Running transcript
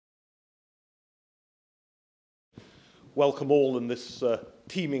welcome all, and this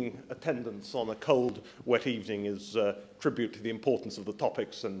teeming attendance on a cold, wet evening is a tribute to the importance of the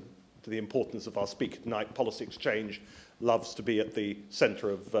topics and to the importance of our speaker tonight. Policy Exchange loves to be at the centre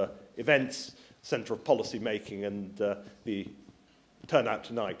of events, centre of policy making, and the turnout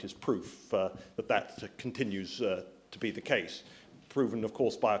tonight is proof that that continues to be the case. Proven, of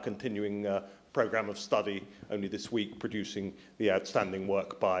course, by our continuing programme of study, only this week producing the outstanding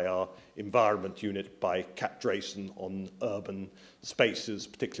work by our Environment Unit by Kat Drayson on urban spaces,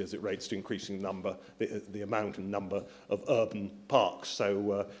 particularly as it relates to increasing the amount and number of urban parks.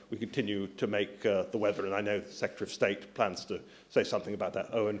 So we continue to make the weather, and I know the Secretary of State plans to say something about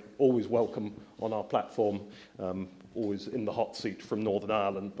that. Owen, always welcome on our platform, always in the hot seat from Northern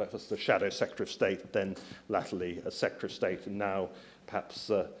Ireland, but as the Shadow Secretary of State, then latterly as Secretary of State, and now perhaps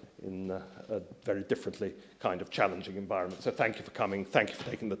in a very differently kind of challenging environment. So thank you for coming. Thank you for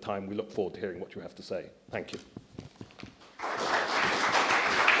taking the time. We look forward to hearing what you have to say. Thank you.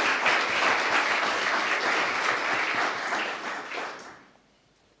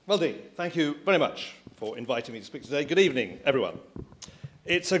 Well, Dean, thank you very much for inviting me to speak today. Good evening, everyone.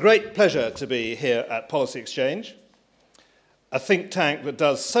 It's a great pleasure to be here at Policy Exchange, a think tank that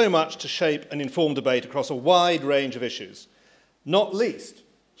does so much to shape and inform debate across a wide range of issues, not least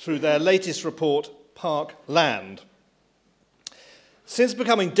through their latest report, Park Land. Since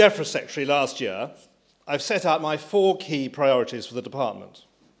becoming DEFRA Secretary last year, I've set out my 4 key priorities for the department.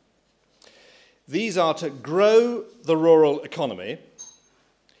 These are to grow the rural economy,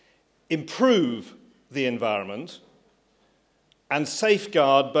 improve the environment, and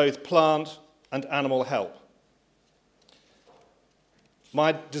safeguard both plant and animal health.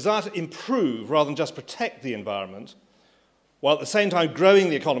 My desire to improve rather than just protect the environment, while at the same time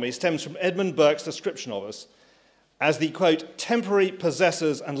growing the economy, stems from Edmund Burke's description of us as the, quote, temporary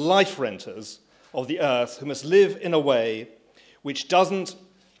possessors and life renters of the earth who must live in a way which doesn't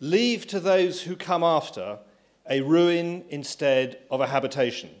leave to those who come after a ruin instead of a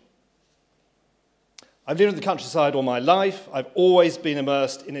habitation. I've lived in the countryside all my life. I've always been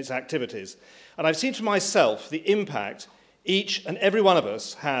immersed in its activities. And I've seen for myself the impact each and every one of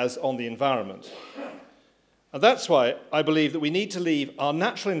us has on the environment. And that's why I believe that we need to leave our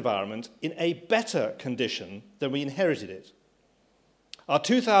natural environment in a better condition than we inherited it. Our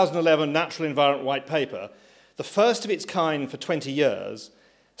 2011 Natural Environment White Paper, the first of its kind for 20 years,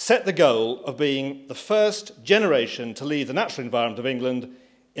 set the goal of being the first generation to leave the natural environment of England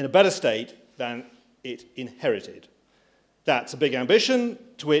in a better state than it inherited. That's a big ambition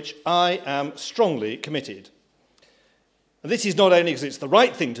to which I am strongly committed. And this is not only because it's the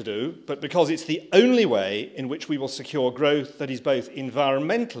right thing to do, but because it's the only way in which we will secure growth that is both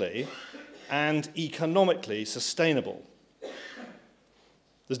environmentally and economically sustainable.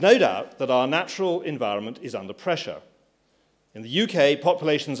 There's no doubt that our natural environment is under pressure. In the UK,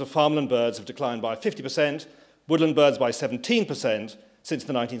 populations of farmland birds have declined by 50%, woodland birds by 17% since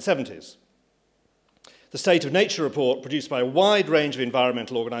the 1970s. The State of Nature report, produced by a wide range of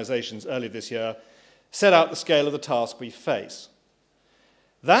environmental organisations earlier this year, set out the scale of the task we face.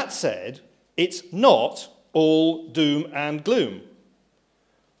 That said, it's not all doom and gloom.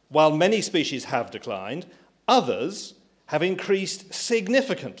 While many species have declined, others have increased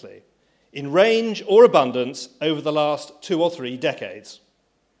significantly in range or abundance over the last 2 or 3 decades.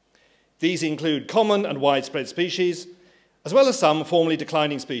 These include common and widespread species, as well as some formerly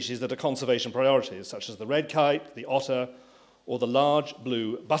declining species that are conservation priorities, such as the red kite, the otter, or the large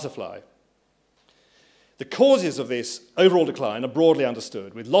blue butterfly. The causes of this overall decline are broadly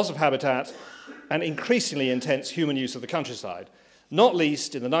understood, with loss of habitat and increasingly intense human use of the countryside, not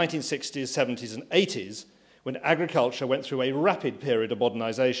least in the 1960s, 70s, and 80s, when agriculture went through a rapid period of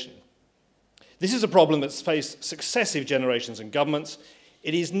modernisation. This is a problem that's faced successive generations and governments.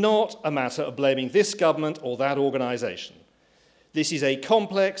 It is not a matter of blaming this government or that organisation. This is a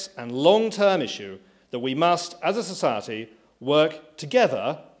complex and long-term issue that we must, as a society, work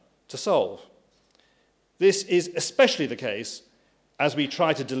together to solve. This is especially the case as we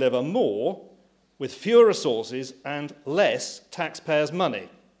try to deliver more with fewer resources and less taxpayers' money.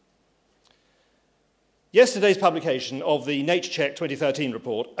 Yesterday's publication of the Nature Check 2013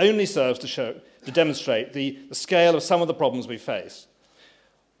 report only serves to demonstrate the scale of some of the problems we face.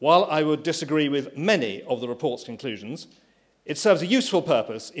 While I would disagree with many of the report's conclusions, it serves a useful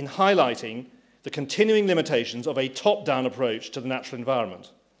purpose in highlighting the continuing limitations of a top-down approach to the natural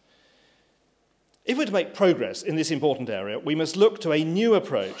environment. If we're to make progress in this important area, we must look to a new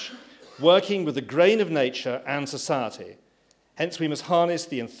approach, working with the grain of nature and society. Hence, we must harness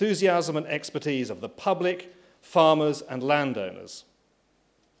the enthusiasm and expertise of the public, farmers, and landowners.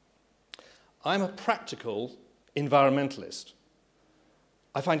 I'm a practical environmentalist.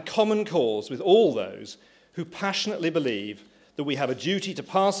 I find common cause with all those who passionately believe that we have a duty to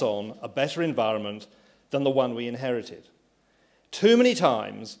pass on a better environment than the one we inherited. Too many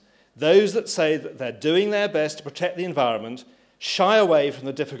times, those that say that they're doing their best to protect the environment shy away from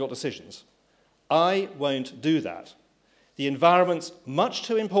the difficult decisions. I won't do that. The environment's much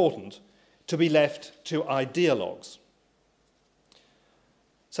too important to be left to ideologues.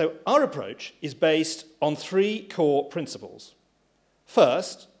 So our approach is based on three core principles.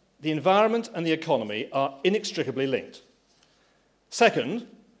 First, the environment and the economy are inextricably linked. Second,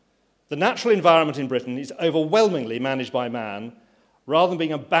 the natural environment in Britain is overwhelmingly managed by man rather than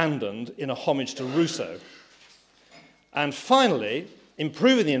being abandoned in a homage to Rousseau. And finally,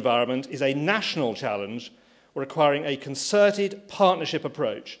 improving the environment is a national challenge requiring a concerted partnership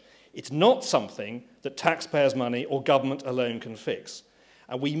approach. It's not something that taxpayers' money or government alone can fix.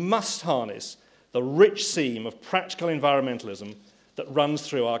 And we must harness the rich seam of practical environmentalism that runs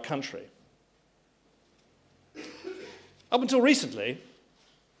through our country. Up until recently,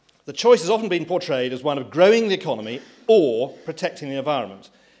 the choice has often been portrayed as one of growing the economy or protecting the environment.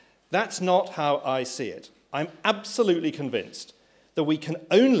 That's not how I see it. I'm absolutely convinced that we can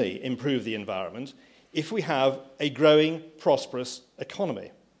only improve the environment if we have a growing, prosperous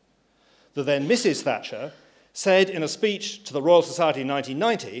economy. The then Mrs. Thatcher said in a speech to the Royal Society in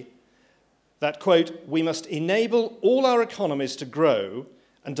 1990 that, quote, "We must enable all our economies to grow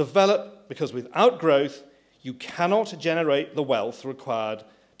and develop because without growth, you cannot generate the wealth required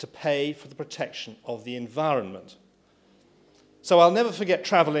to pay for the protection of the environment." So I'll never forget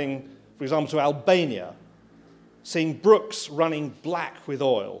travelling, for example, to Albania, seeing brooks running black with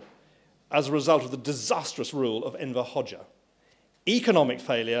oil as a result of the disastrous rule of Enver Hoxha. Economic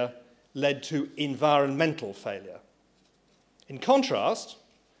failure led to environmental failure. In contrast,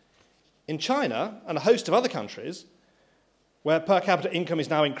 in China and a host of other countries, where per capita income is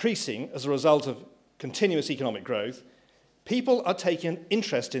now increasing as a result of continuous economic growth, people are taking an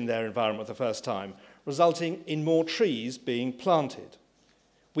interest in their environment for the first time, resulting in more trees being planted.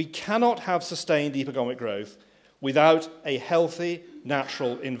 We cannot have sustained economic growth without a healthy,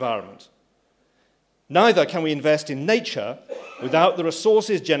 natural environment. Neither can we invest in nature without the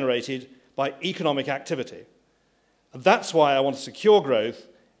resources generated by economic activity. And that's why I want to secure growth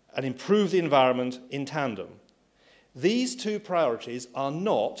and improve the environment in tandem. These two priorities are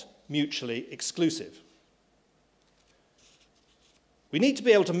not mutually exclusive. We need to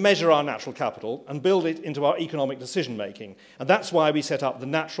be able to measure our natural capital and build it into our economic decision-making, and that's why we set up the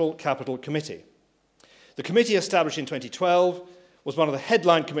Natural Capital Committee. The committee, established in 2012, was one of the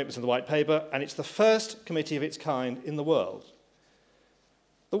headline commitments in the White Paper, and it's the first committee of its kind in the world.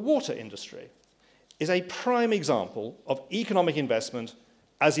 The water industry is a prime example of economic investment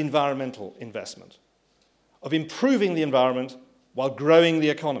as environmental investment, of improving the environment while growing the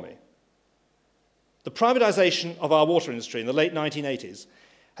economy. The privatisation of our water industry in the late 1980s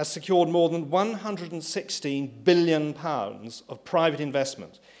has secured more than £116 billion of private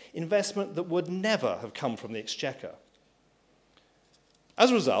investment, investment that would never have come from the Exchequer.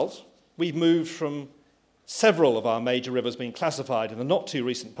 As a result, we've moved from several of our major rivers being classified in the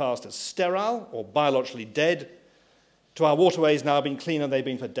not-too-recent past as sterile or biologically dead, to our waterways now being cleaner than they've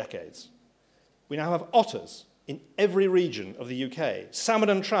been for decades. We now have otters in every region of the UK. Salmon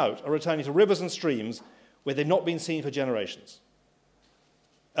and trout are returning to rivers and streams where they've not been seen for generations.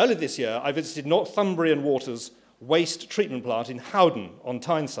 Earlier this year, I visited Northumbrian Water's waste treatment plant in Howden on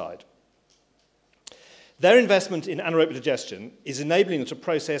Tyneside. Their investment in anaerobic digestion is enabling them to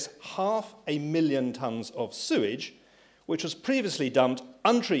process 500,000 tonnes of sewage, which was previously dumped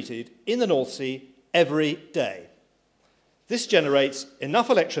untreated in the North Sea every day. This generates enough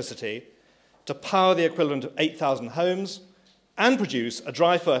electricity to power the equivalent of 8,000 homes and produce a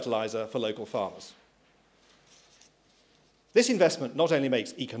dry fertiliser for local farmers. This investment not only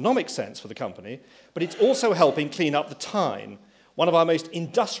makes economic sense for the company, but it's also helping clean up the Tyne, one of our most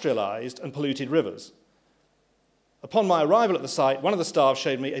industrialised and polluted rivers. Upon my arrival at the site, one of the staff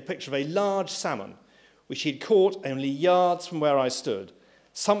showed me a picture of a large salmon, which he'd caught only yards from where I stood,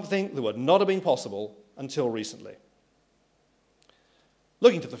 something that would not have been possible until recently.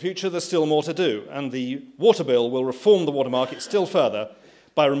 Looking to the future, there's still more to do, and the water bill will reform the water market still further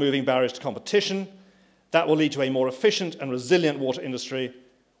by removing barriers to competition. That will lead to a more efficient and resilient water industry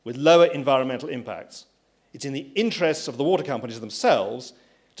with lower environmental impacts. It's in the interests of the water companies themselves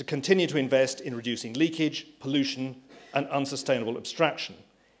to continue to invest in reducing leakage, pollution, and unsustainable abstraction.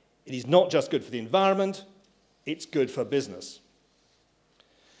 It is not just good for the environment, it's good for business.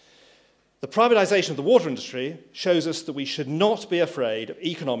 The privatisation of the water industry shows us that we should not be afraid of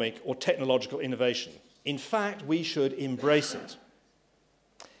economic or technological innovation. In fact, we should embrace it.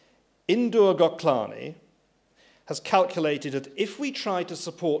 Indur Goklani has calculated that if we try to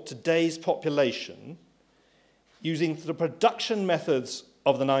support today's population using the production methods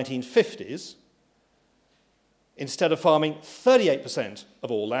of the 1950s, instead of farming 38%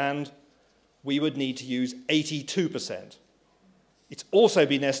 of all land, we would need to use 82%. It's also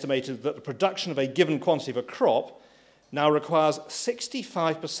been estimated that the production of a given quantity of a crop now requires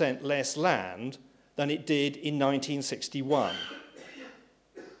 65% less land than it did in 1961.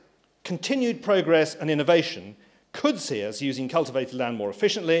 Continued progress and innovation could see us using cultivated land more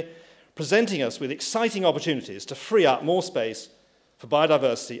efficiently, presenting us with exciting opportunities to free up more space for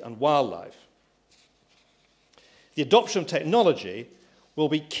biodiversity and wildlife. The adoption of technology will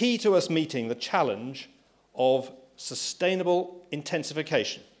be key to us meeting the challenge of sustainable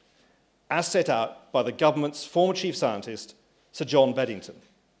intensification, as set out by the government's former chief scientist, Sir John Beddington.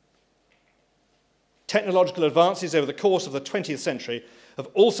 Technological advances over the course of the 20th century have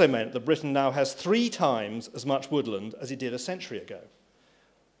also meant that Britain now has 3 times as much woodland as it did a century ago.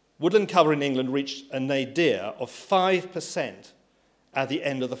 Woodland cover in England reached a nadir of 5% at the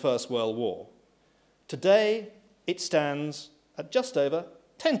end of the First World War. Today, it stands at just over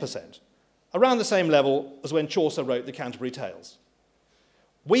 10%, around the same level as when Chaucer wrote the Canterbury Tales.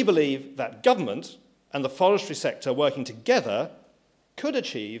 We believe that government and the forestry sector working together could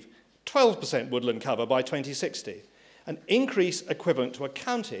achieve 12% woodland cover by 2060, an increase equivalent to a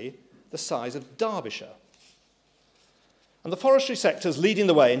county the size of Derbyshire. And the forestry sector is leading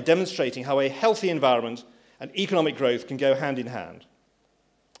the way in demonstrating how a healthy environment and economic growth can go hand in hand.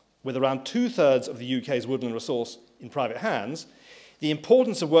 With around 2/3 of the UK's woodland resource in private hands, the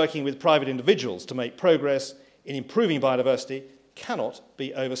importance of working with private individuals to make progress in improving biodiversity cannot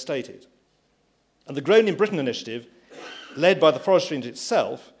be overstated. And the Grown in Britain initiative, led by the forestry industry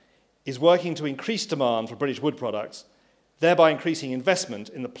itself, is working to increase demand for British wood products, thereby increasing investment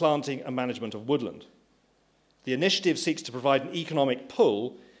in the planting and management of woodland. The initiative seeks to provide an economic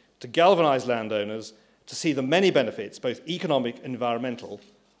pull to galvanise landowners to see the many benefits, both economic and environmental,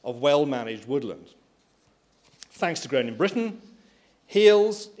 of well-managed woodland. Thanks to Grown in Britain,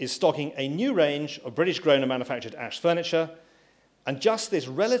 Heels is stocking a new range of British-grown and manufactured ash furniture, and just this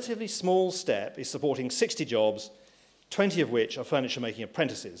relatively small step is supporting 60 jobs, 20 of which are furniture-making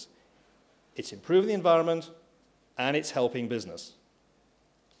apprentices. It's improving the environment, and it's helping business.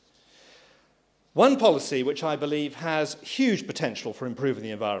 One policy which I believe has huge potential for improving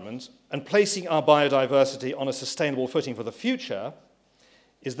the environment and placing our biodiversity on a sustainable footing for the future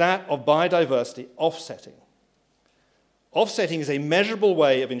is that of biodiversity offsetting. Offsetting is a measurable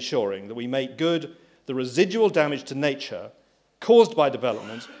way of ensuring that we make good the residual damage to nature caused by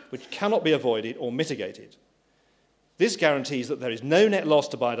development which cannot be avoided or mitigated. This guarantees that there is no net loss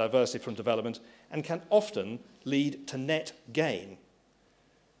to biodiversity from development and can often lead to net gain.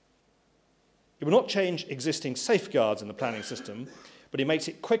 It will not change existing safeguards in the planning system, but it makes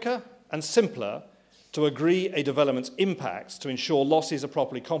it quicker and simpler to agree a development's impacts to ensure losses are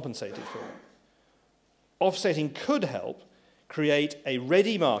properly compensated for. Offsetting could help create a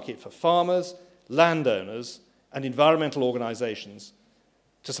ready market for farmers, landowners, and environmental organisations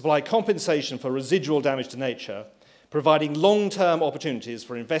to supply compensation for residual damage to nature, providing long-term opportunities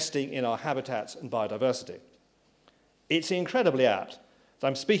for investing in our habitats and biodiversity. It's incredibly apt that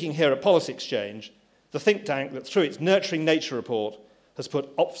I'm speaking here at Policy Exchange, the think tank that through its Nurturing Nature report has put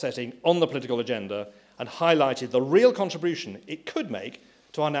offsetting on the political agenda and highlighted the real contribution it could make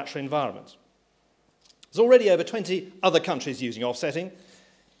to our natural environment. There's already over 20 other countries using offsetting,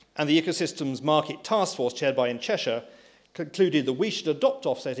 and the Ecosystems Market Task Force, chaired by in Cheshire, concluded that we should adopt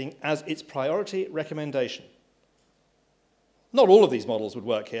offsetting as its priority recommendation. Not all of these models would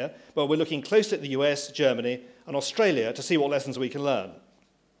work here, but we're looking closely at the US, Germany, and Australia to see what lessons we can learn.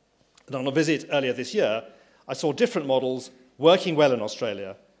 And on a visit earlier this year, I saw different models working well in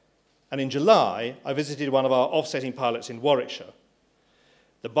Australia, and in July, I visited one of our offsetting pilots in Warwickshire.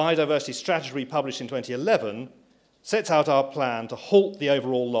 The biodiversity strategy we published in 2011 sets out our plan to halt the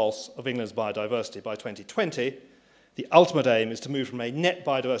overall loss of England's biodiversity by 2020. The ultimate aim is to move from a net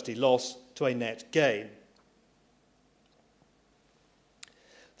biodiversity loss to a net gain.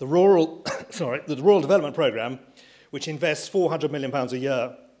 The Rural Development Programme, which invests £400 million a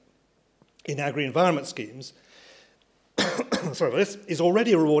year in agri-environment schemes, this is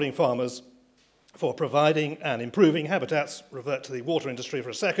already rewarding farmers for providing and improving habitats. Revert to the water industry for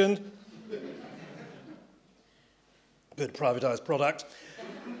a second. Good privatised product.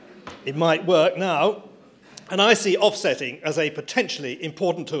 It might work now. And I see offsetting as a potentially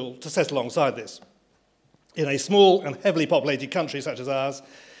important tool to set alongside this. In a small and heavily populated country such as ours,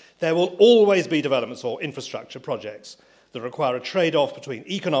 There will always be developments or infrastructure projects that require a trade-off between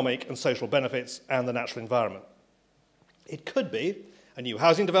economic and social benefits and the natural environment. It could be a new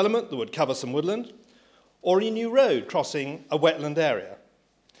housing development that would cover some woodland, or a new road crossing a wetland area.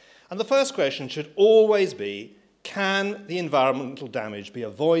 And the first question should always be, can the environmental damage be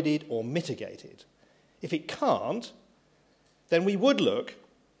avoided or mitigated? If it can't, then we would look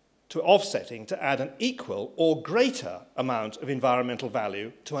to offsetting to add an equal or greater amount of environmental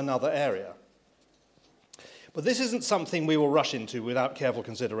value to another area. But this isn't something we will rush into without careful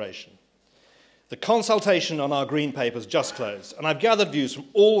consideration. The consultation on our green papers just closed, and I've gathered views from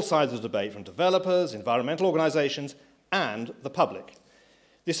all sides of the debate, from developers, environmental organisations, and the public.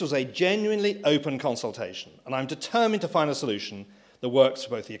 This was a genuinely open consultation, and I'm determined to find a solution that works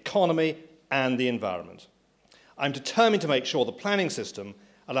for both the economy and the environment. I'm determined to make sure the planning system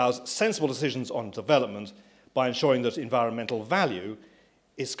allows sensible decisions on development by ensuring that environmental value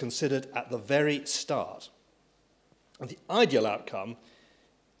is considered at the very start. And the ideal outcome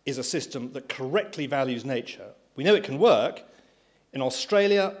is a system that correctly values nature. We know it can work. In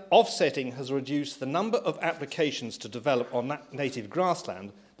Australia, offsetting has reduced the number of applications to develop on native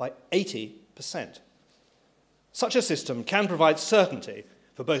grassland by 80%. Such a system can provide certainty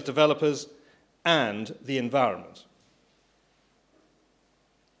for both developers and the environment.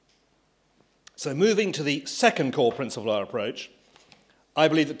 So moving to the second core principle of our approach, I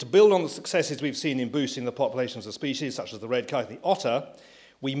believe that to build on the successes we've seen in boosting the populations of species such as the red kite and the otter,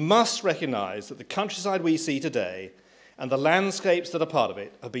 we must recognise that the countryside we see today and the landscapes that are part of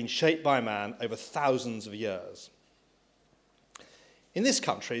it have been shaped by man over thousands of years. In this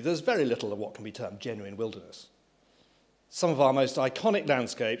country, there's very little of what can be termed genuine wilderness. Some of our most iconic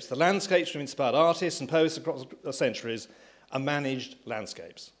landscapes, the landscapes from inspired artists and poets across the centuries, are managed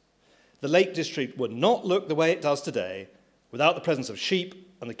landscapes. The Lake District would not look the way it does today without the presence of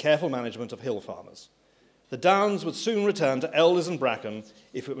sheep and the careful management of hill farmers. The Downs would soon return to elders and bracken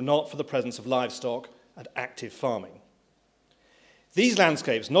if it were not for the presence of livestock and active farming. These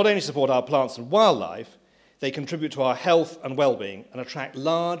landscapes not only support our plants and wildlife, they contribute to our health and well-being and attract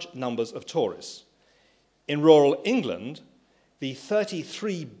large numbers of tourists. In rural England, the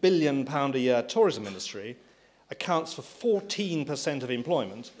 £33 billion a year tourism industry accounts for 14% of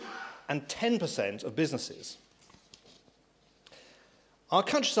employment and 10% of businesses. Our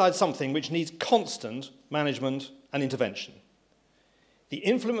countryside is something which needs constant management and intervention. The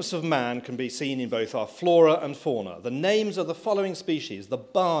influence of man can be seen in both our flora and fauna. The names of the following species, the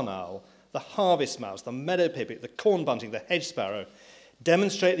barn owl, the harvest mouse, the meadow pipit, the corn bunting, the hedge sparrow,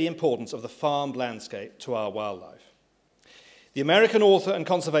 demonstrate the importance of the farmed landscape to our wildlife. The American author and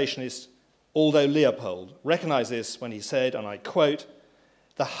conservationist Aldo Leopold recognized this when he said, and I quote,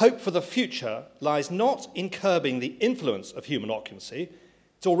 "The hope for the future lies not in curbing the influence of human occupancy,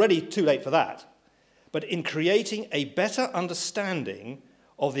 it's already too late for that, but in creating a better understanding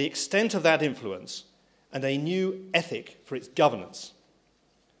of the extent of that influence and a new ethic for its governance."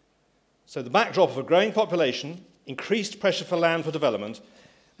 So the backdrop of a growing population, increased pressure for land for development,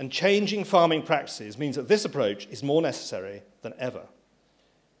 and changing farming practices means that this approach is more necessary than ever.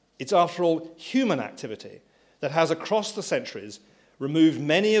 It's, after all, human activity that has, across the centuries, removed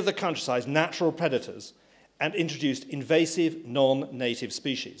many of the countryside's natural predators and introduced invasive non-native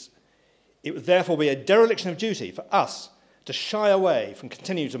species. It would therefore be a dereliction of duty for us to shy away from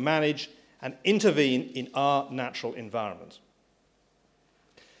continuing to manage and intervene in our natural environment.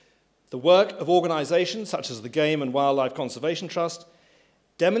 The work of organisations such as the Game and Wildlife Conservation Trust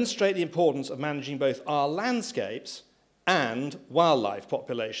demonstrate the importance of managing both our landscapes and wildlife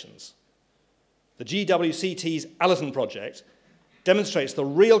populations. The GWCT's Allerton project demonstrates the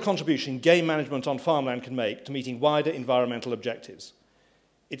real contribution game management on farmland can make to meeting wider environmental objectives.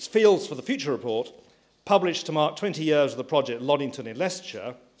 Its Fields for the Future report, published to mark 20 years of the project at Loddington in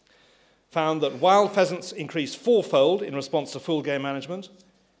Leicestershire, found that wild pheasants increased fourfold in response to full game management,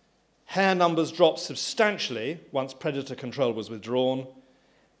 hare numbers dropped substantially once predator control was withdrawn,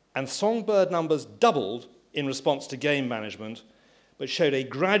 and songbird numbers doubled in response to game management, but showed a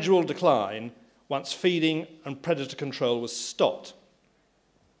gradual decline once feeding and predator control was stopped.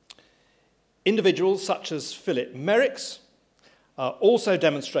 Individuals such as Philip Merricks are also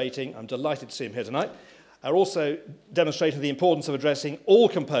demonstrating, I'm delighted to see him here tonight, are also demonstrating the importance of addressing all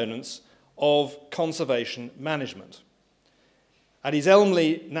components of conservation management. At his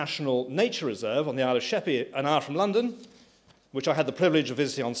Elmley National Nature Reserve on the Isle of Sheppey, an hour from London, which I had the privilege of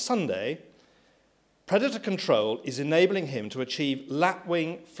visiting on Sunday, predator control is enabling him to achieve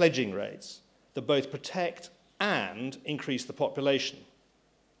lapwing fledging rates that both protect and increase the population.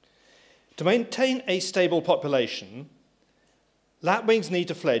 To maintain a stable population, lapwings need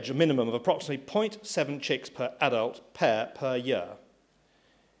to fledge a minimum of approximately 0.7 chicks per adult pair per year.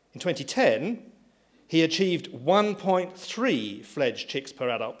 In 2010, he achieved 1.3 fledged chicks per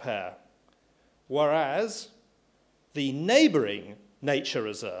adult pair, whereas the neighbouring nature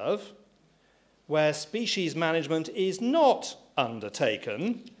reserve, where species management is not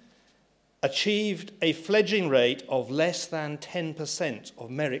undertaken, achieved a fledging rate of less than 10% of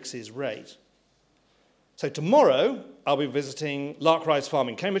Merrick's rate. So tomorrow, I'll be visiting Larkrise Farm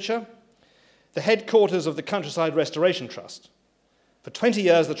in Cambridgeshire, the headquarters of the Countryside Restoration Trust. For 20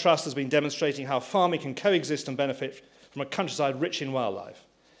 years, the Trust has been demonstrating how farming can coexist and benefit from a countryside rich in wildlife.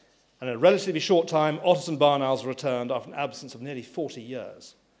 And in a relatively short time, otters and barn owls returned after an absence of nearly 40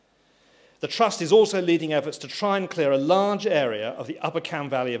 years. The Trust is also leading efforts to try and clear a large area of the Upper Cam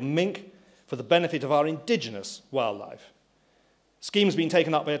Valley of mink for the benefit of our indigenous wildlife. Schemes have been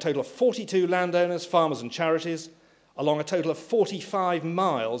taken up by a total of 42 landowners, farmers and charities, along a total of 45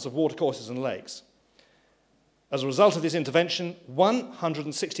 miles of watercourses and lakes. As a result of this intervention,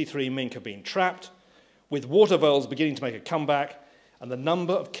 163 mink have been trapped, with water voles beginning to make a comeback, and the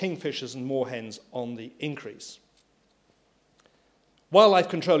number of kingfishers and moorhens on the increase. Wildlife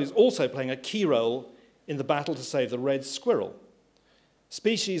control is also playing a key role in the battle to save the red squirrel,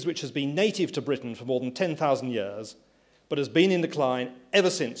 species which has been native to Britain for more than 10,000 years, but has been in decline ever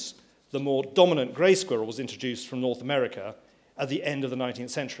since the more dominant grey squirrel was introduced from North America at the end of the 19th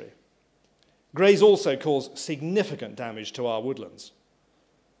century. Greys also cause significant damage to our woodlands.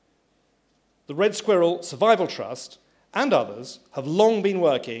 The Red Squirrel Survival Trust and others have long been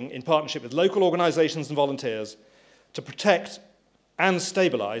working in partnership with local organisations and volunteers to protect and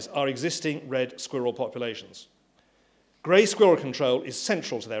stabilise our existing red squirrel populations. Grey squirrel control is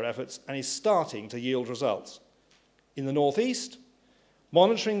central to their efforts and is starting to yield results. In the northeast,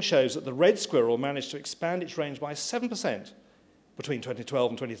 monitoring shows that the red squirrel managed to expand its range by 7% between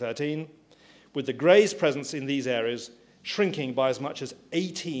 2012 and 2013, with the greys' presence in these areas shrinking by as much as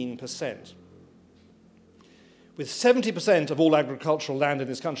 18%. With 70% of all agricultural land in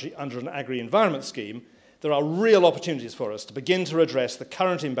this country under an agri-environment scheme, there are real opportunities for us to begin to redress the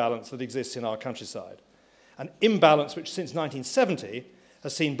current imbalance that exists in our countryside. An imbalance which since 1970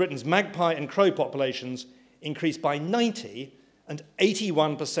 has seen Britain's magpie and crow populations increase by 90% and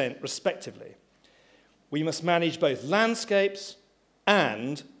 81% respectively. We must manage both landscapes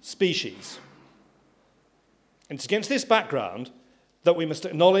and species. And it's against this background that we must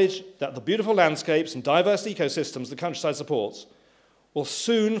acknowledge that the beautiful landscapes and diverse ecosystems the countryside supports will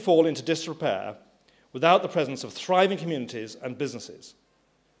soon fall into disrepair without the presence of thriving communities and businesses.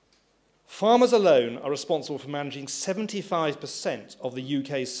 Farmers alone are responsible for managing 75% of the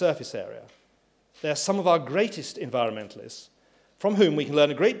UK's surface area. They are some of our greatest environmentalists, from whom we can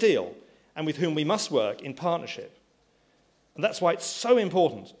learn a great deal and with whom we must work in partnership. And that's why it's so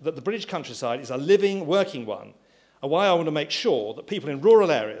important that the British countryside is a living, working one, and why I want to make sure that people in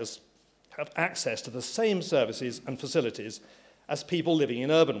rural areas have access to the same services and facilities as people living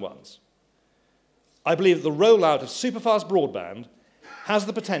in urban ones. I believe that the rollout of superfast broadband has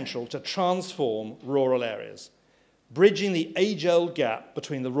the potential to transform rural areas, bridging the age-old gap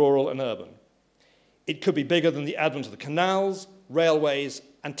between the rural and urban. It could be bigger than the advent of the canals, railways,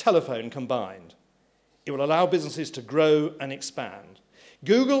 and telephone combined. It will allow businesses to grow and expand.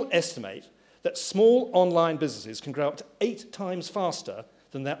 Google estimate that small online businesses can grow up to 8 times faster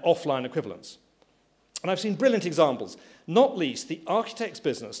than their offline equivalents. And I've seen brilliant examples, not least the architect's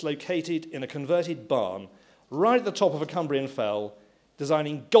business located in a converted barn right at the top of a Cumbrian fell,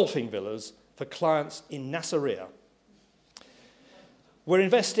 designing golfing villas for clients in Nasiriyah. We're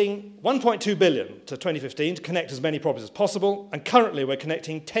investing £1.2 billion to 2015 to connect as many properties as possible, and currently we're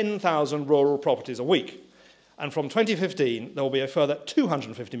connecting 10,000 rural properties a week. And from 2015, there will be a further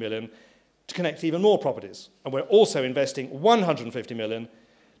 £250 million to connect even more properties. And we're also investing £150 million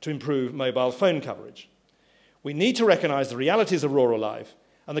to improve mobile phone coverage. We need to recognise the realities of rural life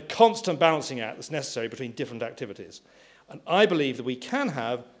and the constant balancing act that's necessary between different activities. And I believe that we can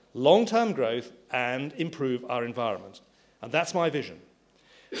have long-term growth and improve our environment. And that's my vision.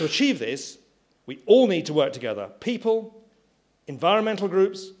 To achieve this, we all need to work together, people, environmental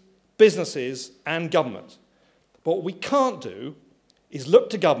groups, businesses, and government. But what we can't do is look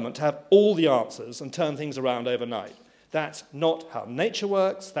to government to have all the answers and turn things around overnight. That's not how nature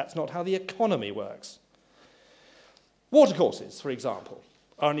works, that's not how the economy works. Watercourses, for example,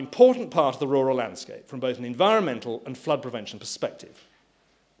 are an important part of the rural landscape from both an environmental and flood prevention perspective.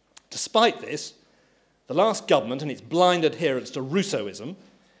 Despite this, the last government and its blind adherence to Rousseauism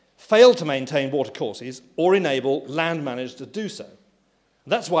failed to maintain watercourses or enable land managers to do so.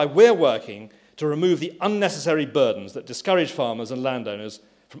 That's why we're working to remove the unnecessary burdens that discourage farmers and landowners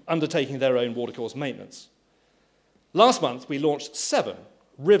from undertaking their own watercourse maintenance. Last month, we launched 7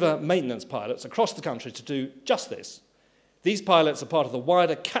 river maintenance pilots across the country to do just this. These pilots are part of the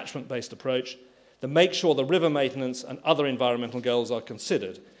wider catchment-based approach that makes sure the river maintenance and other environmental goals are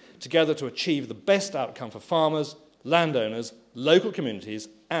considered together to achieve the best outcome for farmers, landowners, local communities,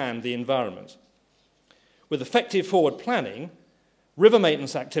 and the environment. With effective forward planning, river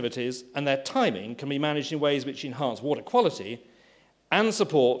maintenance activities and their timing can be managed in ways which enhance water quality and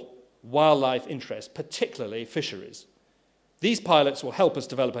support wildlife interests, particularly fisheries. These pilots will help us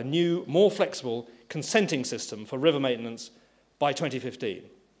develop a new, more flexible consenting system for river maintenance by 2015.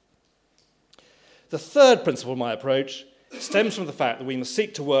 The third principle of my approach stems from the fact that we must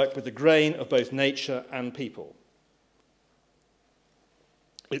seek to work with the grain of both nature and people.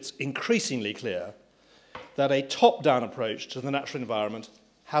 It's increasingly clear that a top-down approach to the natural environment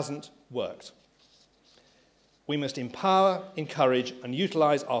hasn't worked. We must empower, encourage, and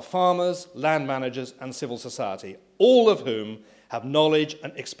utilise our farmers, land managers, and civil society, all of whom have knowledge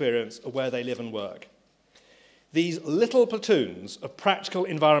and experience of where they live and work. These little platoons of practical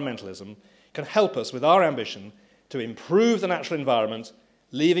environmentalism can help us with our ambition to improve the natural environment,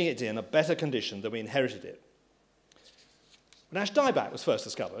 leaving it in a better condition than we inherited it. When ash dieback was first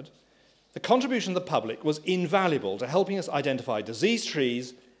discovered, the contribution of the public was invaluable to helping us identify diseased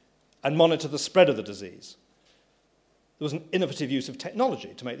trees and monitor the spread of the disease. There was an innovative use of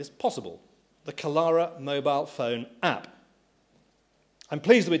technology to make this possible, the Kalara mobile phone app. I'm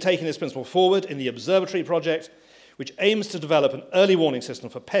pleased that we're taking this principle forward in the Observatory project, which aims to develop an early warning system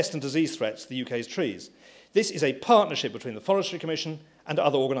for pest and disease threats to the UK's trees. This is a partnership between the Forestry Commission and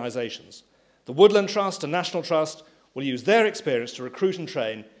other organisations. The Woodland Trust and National Trust will use their experience to recruit and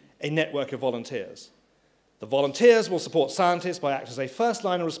train a network of volunteers. The volunteers will support scientists by acting as a first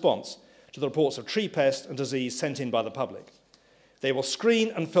line of response to the reports of tree pest and disease sent in by the public. They will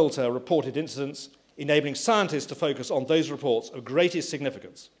screen and filter reported incidents, enabling scientists to focus on those reports of greatest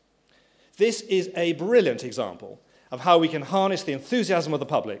significance. This is a brilliant example of how we can harness the enthusiasm of the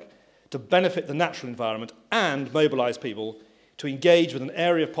public to benefit the natural environment and mobilise people to engage with an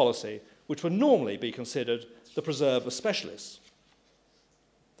area of policy which would normally be considered the preserve of specialists.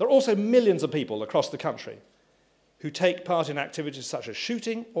 There are also millions of people across the country who take part in activities such as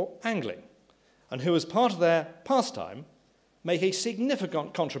shooting or angling, and who, as part of their pastime, make a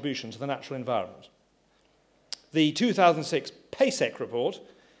significant contribution to the natural environment. The 2006 PASEC report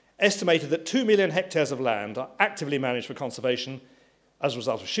estimated that 2 million hectares of land are actively managed for conservation as a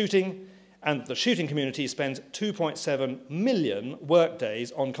result of shooting, and the shooting community spends 2.7 million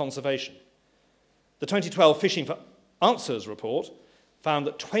workdays on conservation. The 2012 Fishing for Answers report found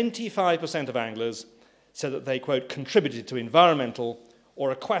that 25% of anglers said that they, quote, contributed to environmental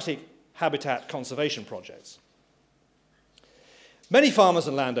or aquatic habitat conservation projects. Many farmers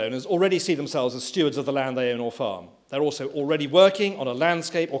and landowners already see themselves as stewards of the land they own or farm. They're also already working on a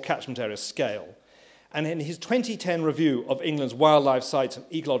landscape or catchment area scale. And in his 2010 review of England's wildlife sites and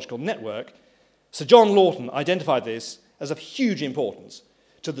ecological network, Sir John Lawton identified this as of huge importance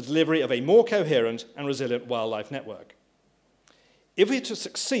to the delivery of a more coherent and resilient wildlife network. If we are to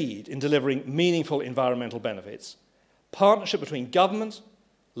succeed in delivering meaningful environmental benefits, partnership between government,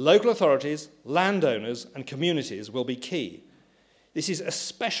 local authorities, landowners, and communities will be key. This is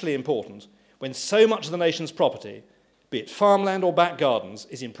especially important when so much of the nation's property, be it farmland or back gardens,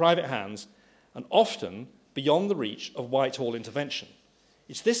 is in private hands and often beyond the reach of Whitehall intervention.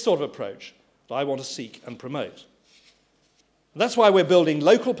 It's this sort of approach that I want to seek and promote. And that's why we're building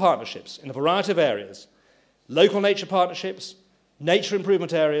local partnerships in a variety of areas, local nature partnerships, nature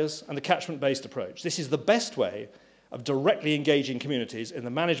improvement areas, and the catchment-based approach. This is the best way of directly engaging communities in the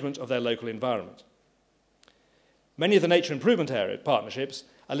management of their local environment. Many of the nature improvement area partnerships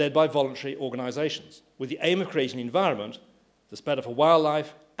are led by voluntary organisations with the aim of creating an environment that's better for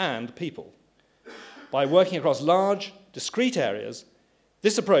wildlife and people. By working across large, discrete areas,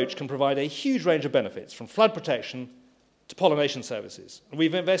 this approach can provide a huge range of benefits, from flood protection to pollination services. And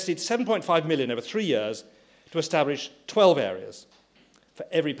we've invested £7.5 million over 3 years to establish 12 areas. For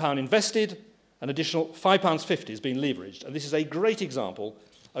every pound invested, an additional £5.50 has been leveraged, and this is a great example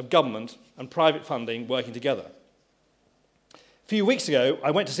of government and private funding working together. A few weeks ago,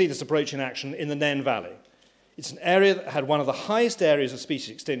 I went to see this approach in action in the Nen Valley. It's an area that had one of the highest areas of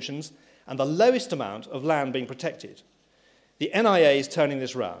species extinctions and the lowest amount of land being protected. The NIA is turning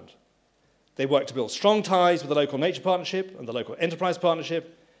this round. They work to build strong ties with the local nature partnership and the local enterprise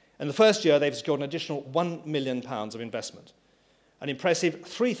partnership. In the first year, they've secured an additional £1 million of investment. An impressive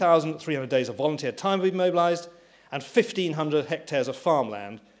 3,300 days of volunteer time have been mobilised, and 1,500 hectares of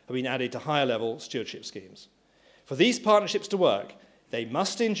farmland have been added to higher level stewardship schemes. For these partnerships to work, they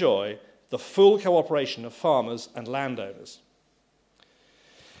must enjoy the full cooperation of farmers and landowners.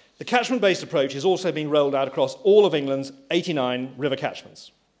 The catchment-based approach is also being rolled out across all of England's 89 river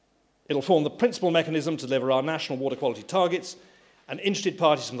catchments. It'll form the principal mechanism to deliver our national water quality targets, and interested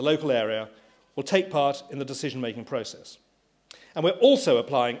parties from the local area will take part in the decision-making process. And we're also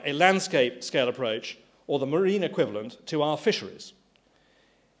applying a landscape-scale approach, or the marine equivalent, to our fisheries.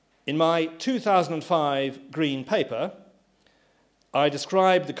 In my 2005 Green Paper, I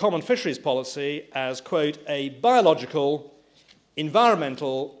described the common fisheries policy as, quote, a biological,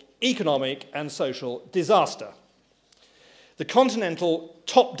 environmental, economic and social disaster. The continental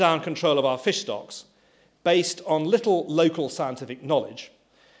top-down control of our fish stocks, based on little local scientific knowledge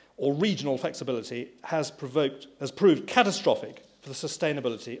or regional flexibility, has proved catastrophic for the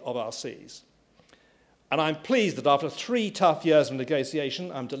sustainability of our seas. And I'm pleased that after 3 tough years of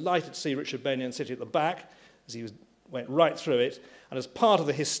negotiation, I'm delighted to see Richard Bennion sitting at the back, as he went right through it, and as part of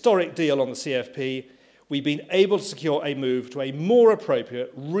the historic deal on the CFP, we've been able to secure a move to a more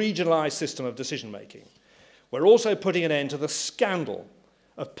appropriate regionalised system of decision-making. We're also putting an end to the scandal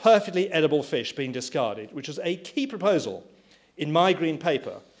of perfectly edible fish being discarded, which was a key proposal in my Green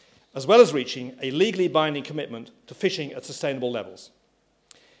Paper, as well as reaching a legally binding commitment to fishing at sustainable levels.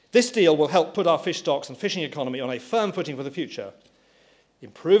 This deal will help put our fish stocks and fishing economy on a firm footing for the future,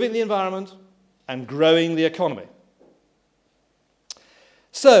 improving the environment and growing the economy.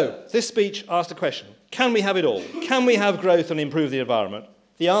 So, this speech asked a question: can we have it all? Can we have growth and improve the environment?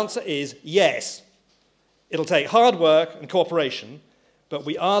 The answer is yes. It'll take hard work and cooperation, but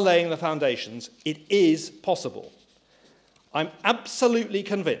we are laying the foundations. It is possible. I'm absolutely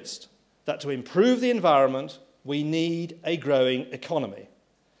convinced that to improve the environment, we need a growing economy.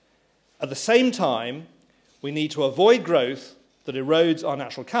 At the same time, we need to avoid growth that erodes our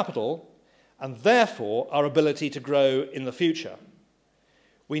natural capital and therefore our ability to grow in the future.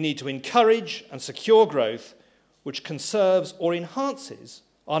 We need to encourage and secure growth which conserves or enhances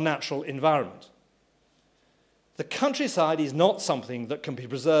our natural environment. The countryside is not something that can be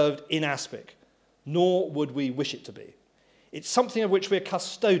preserved in aspic, nor would we wish it to be. It's something of which we're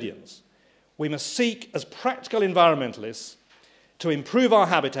custodians. We must seek, as practical environmentalists, to improve our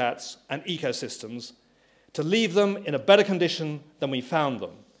habitats and ecosystems, to leave them in a better condition than we found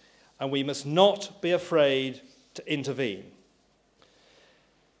them, and we must not be afraid to intervene.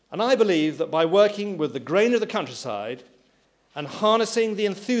 And I believe that by working with the grain of the countryside and harnessing the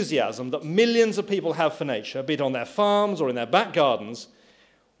enthusiasm that millions of people have for nature, be it on their farms or in their back gardens,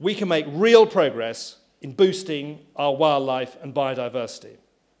 we can make real progress in boosting our wildlife and biodiversity.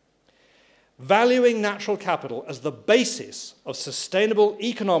 Valuing natural capital as the basis of sustainable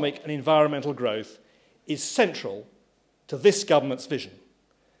economic and environmental growth is central to this government's vision.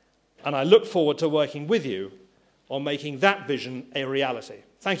 And I look forward to working with you on making that vision a reality.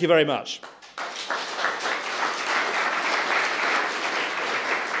 Thank you very much.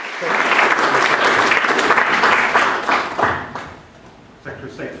 Secretary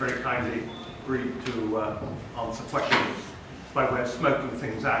of State very kindly agreed to answer questions by way of smoking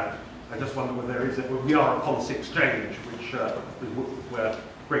things out. I just wonder whether there is we are a policy exchange, which where a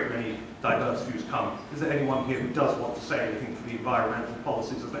great many diverse views come. Is there anyone here who does want to say anything for the environmental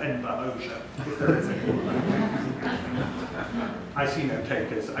policies of Enver Osha? If there is anyone. I see no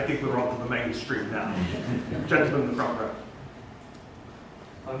takers. I think we're on to the mainstream now. Gentleman in the front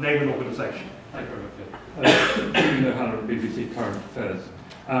row. Name and organisation. Thank you very much. Ian O'Hanlon, BBC Current Affairs.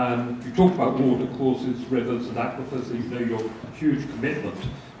 You talked about water courses, rivers and aquifers, and you know your huge commitment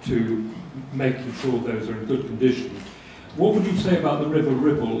to making sure those are in good condition. What would you say about the River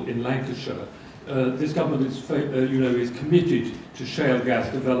Ribble in Lancashire? This government is, is committed to shale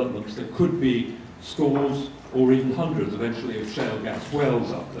gas developments. There could be scores or even hundreds eventually of shale gas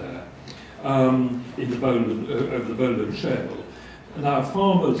wells up there in the over the Bowland Shale. Now,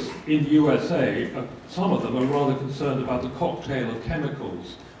 farmers in the USA, some of them are rather concerned about the cocktail of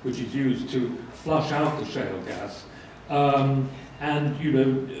chemicals which is used to flush out the shale gas.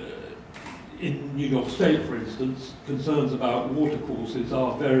 In New York State, for instance, concerns about watercourses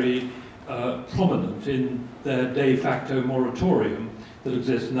are very prominent in their de facto moratorium that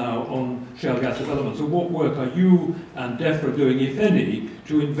exists now on shale gas development. So what work are you and DEFRA doing, if any,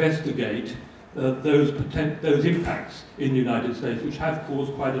 to investigate those impacts in the United States, which have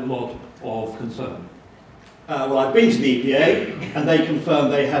caused quite a lot of concern? Well, I've been to the EPA, and they confirm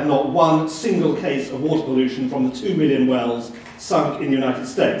they had not one single case of water pollution from the 2 million wells sunk in the United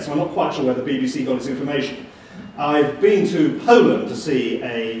States. So I'm not quite sure where the BBC got its information. I've been to Poland to see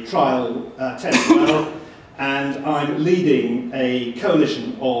a trial test well, and I'm leading a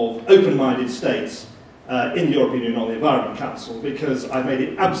coalition of open-minded states in the European Union on the Environment Council, because I made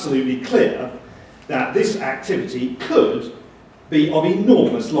it absolutely clear that this activity could be of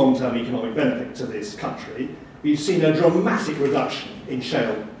enormous long-term economic benefit to this country. We've seen a dramatic reduction in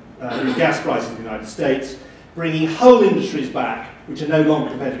shale in gas prices in the United States, bringing whole industries back which are no longer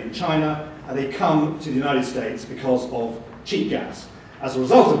competitive in China, and they come to the United States because of cheap gas, as a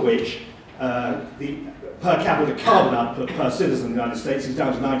result of which the per capita carbon output per citizen in the United States is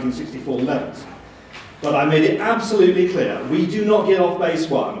down to 1964 levels. But I made it absolutely clear, we do not get off base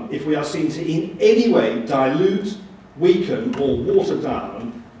one if we are seen to in any way dilute, weaken or water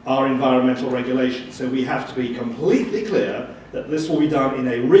down our environmental regulations. So we have to be completely clear that this will be done in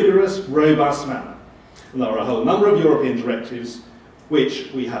a rigorous, robust manner. And there are a whole number of European directives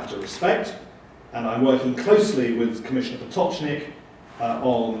which we have to respect, and I'm working closely with Commissioner Potočnik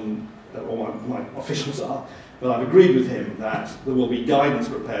or my officials are, but I've agreed with him that there will be guidance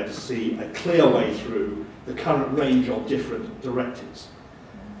prepared to see a clear way through the current range of different directives.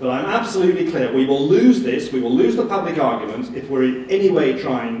 But I'm absolutely clear, we will lose this, we will lose the public argument if we're in any way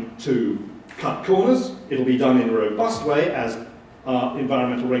trying to cut corners. It'll be done in a robust way, as our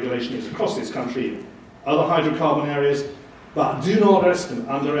environmental regulation is across this country in other hydrocarbon areas, but do not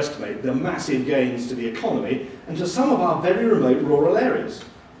underestimate the massive gains to the economy and to some of our very remote rural areas.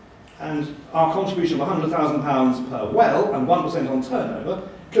 And our contribution of £100,000 per well and 1% on turnover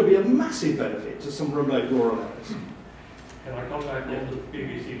could be a massive benefit to some remote rural areas. Can I come back on the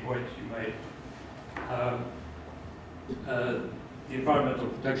BBC points you made? The Environmental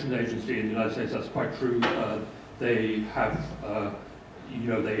Protection Agency in the United States, that's quite true. They have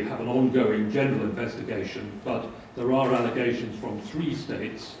an ongoing general investigation, but there are allegations from 3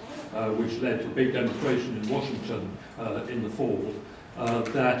 states, which led to a big demonstration in Washington in the fall,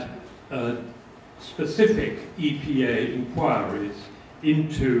 that specific EPA inquiries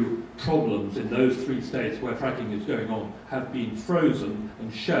into problems in those 3 states where fracking is going on have been frozen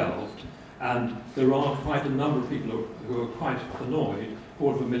and shelved, and there are quite a number of people who are quite annoyed.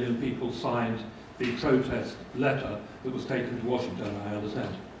 250,000 people signed the protest letter that was taken to Washington, I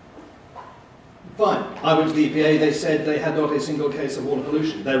understand. Fine. I went to the EPA, they said they had not a single case of water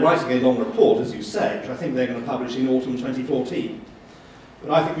pollution. They're writing a long report, as you say, which I think they're going to publish in autumn 2014. But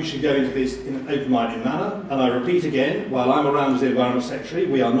I think we should go into this in an open-minded manner, and I repeat again, while I'm around as the Environment Secretary,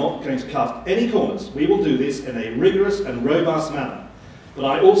 we are not going to cut any corners. We will do this in a rigorous and robust manner. But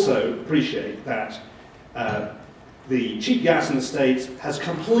I also appreciate that the cheap gas in the States has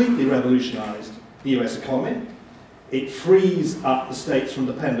completely revolutionised the US economy. It frees up the States from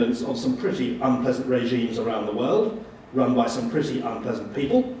dependence on some pretty unpleasant regimes around the world, run by some pretty unpleasant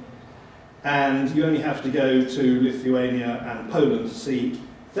people. And you only have to go to Lithuania and Poland to see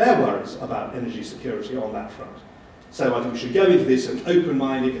their worries about energy security on that front. So I think we should go into this in an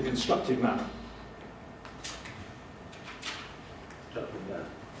open-minded and constructive manner.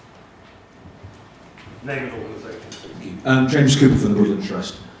 Name and organisation. Thank you. James Cooper from the Woodland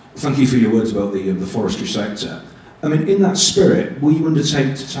Trust. Thank you for your words about the forestry sector. I mean, in that spirit, will you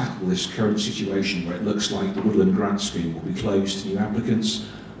undertake to tackle this current situation where it looks like the Woodland Grant Scheme will be closed to new applicants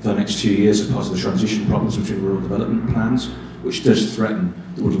for the next 2 years as part of the transition problems between rural development plans, which does threaten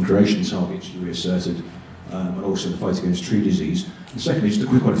the woodland creation targets you reasserted, and also the fight against tree disease? And secondly, just a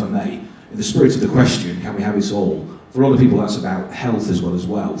quick one if I may, in the spirit of the question, can we have it all? For a lot of people that's about health as well as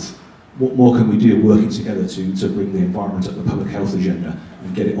wealth. What more can we do working together to bring the environment up the public health agenda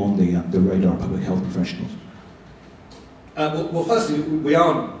and get it on the radar of public health professionals? Well, firstly, we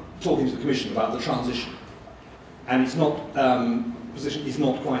are talking to the Commission about the transition, and it's not, position is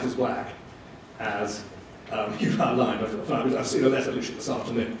not quite as black as you've outlined. I've seen a letter literally this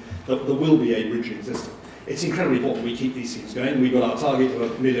afternoon. There will be a bridging system. It's incredibly important we keep these things going. We've got our target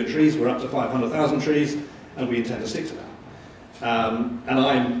of 1 million trees, we're up to 500,000 trees, and we intend to stick to that.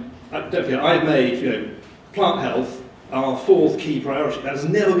 I've made plant health our 4th key priority. That has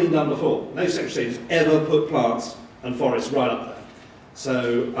never been done before. No Secretary has ever put plants and forests right up there.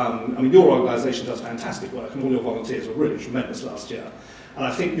 So, I mean, your organisation does fantastic work, and all your volunteers were really tremendous last year. And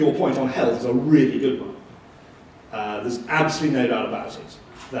I think your point on health is a really good one. There's absolutely no doubt about it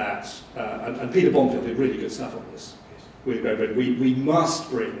that, and Peter Bonfield did really good stuff on this. We must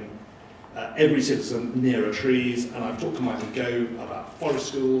bring every citizen nearer trees, and I've talked to Michael Gove about forest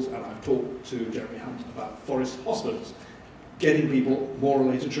schools, and I've talked to Jeremy Hunt about forest hospitals, getting people more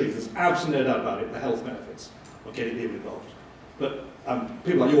related to trees. There's absolutely no doubt about it, the health benefits of getting people involved. But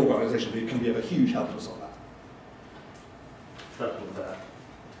people like your organisation can be of a huge help to us on that. That's not bad.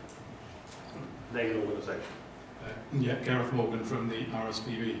 Name and organisation. Yeah, Gareth Morgan from the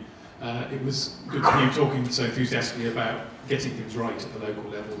RSPB. It was good to hear you talking so enthusiastically about getting things right at the local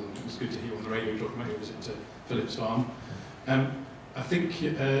level, and it was good to hear on the radio talking about your visit to Phillips Farm. I think we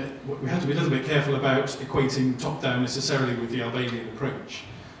have to be a little bit careful about equating top-down necessarily with the Albanian approach.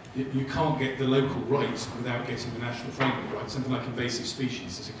 You can't get the local right without getting the national framework right. Something like invasive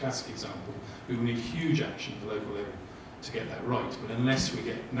species is a classic example. We will need huge action at the local level to get that right, but unless we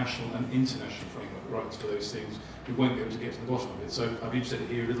get national and international framework rights for those things, we won't be able to get to the bottom of it. So I'd be interested to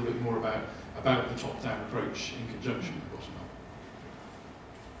hear a little bit more about the top-down approach in conjunction with bottom-up.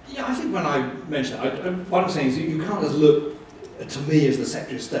 Yeah, I think when I mentioned that, what I'm saying is that you can't just look to me as the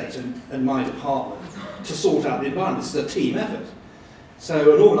Secretary of State and my department to sort out the environment. This is a team effort.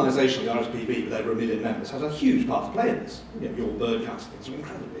 So an organisation like the RSPB with over 1 million members has a huge part to play in this. You know, your bird council things are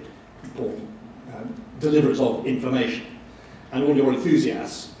incredibly important deliverers of information. And all your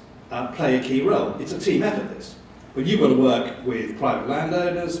enthusiasts play a key role. It's a team effort, this. But you've got to work with private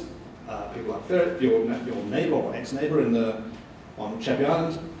landowners, people like Ferret, your neighbour or ex-neighbour on Sheppey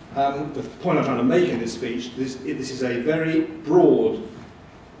Island. The point I'm trying to make in this speech, this is a very broad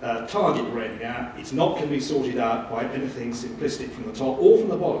target we're aiming at. It's not going to be sorted out by anything simplistic from the top or from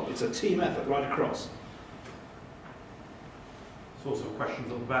the bottom. It's a team effort right across. There's also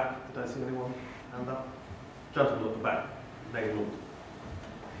questions at the back. Did I see anyone hand up? Gentleman at the back.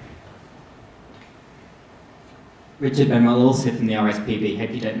 Richard Benwell, also from the RSPB,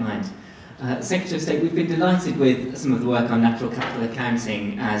 hope you don't mind. Secretary of State, we've been delighted with some of the work on natural capital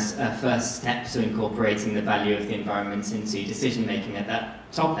accounting as a first step to incorporating the value of the environment into decision making at that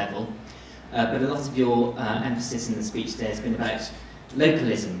top level. But a lot of your emphasis in the speech today has been about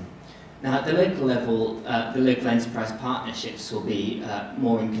localism. Now, at the local level, the local enterprise partnerships will be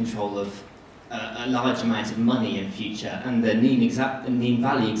more in control of a large amount of money in future, and the Neen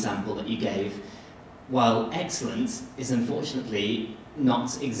Valley example that you gave, while excellent, is unfortunately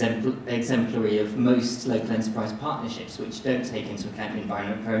not exemplary of most local enterprise partnerships, which don't take into account the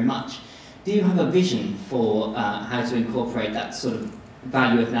environment very much. Do you have a vision for how to incorporate that sort of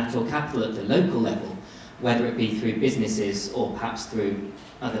value of natural capital at the local level, whether it be through businesses or perhaps through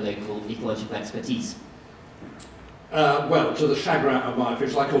other local ecological expertise? Well, to the chagrin of my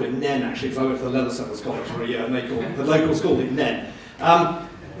officials, I call it NEN actually, because I went to the Leather Sellers College for a year, and the locals called it NEN.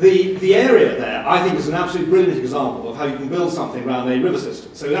 The area there, I think, is an absolutely brilliant example of how you can build something around a river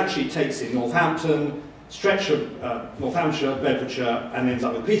system. So it actually takes in Northampton, stretch of Northamptonshire, Bedfordshire, and ends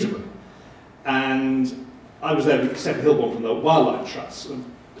up with Peterborough. And I was there with Stephen Hilborn from the Wildlife Trust,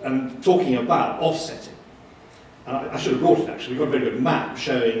 and talking about offsetting. And I should have brought it actually. We've got a very good map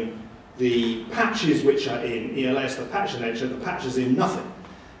showing the patches which are in ELS, the patches in nature, the patches in nothing.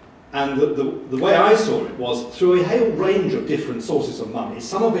 And the way I saw it was through a whole range of different sources of money.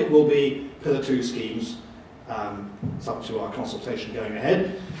 Some of it will be Pillar 2 schemes, subject to our consultation going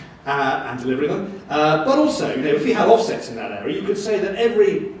ahead, and delivering them. But also, you know, if you have offsets in that area, you could say that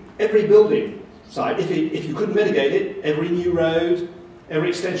every building site, if you couldn't mitigate it, every new road, every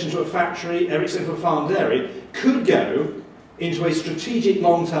extension to a factory, every extension to a farm dairy, could go into a strategic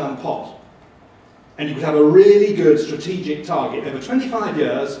long-term pot. And you could have a really good strategic target over 25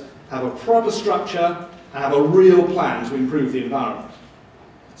 years, have a proper structure, and have a real plan to improve the environment.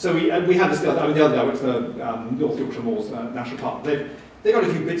 So we had this the other day. I went to the North Yorkshire Moors National Park. They've got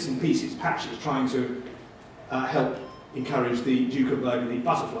a few bits and pieces, patches, trying to help encourage the Duke of Burgundy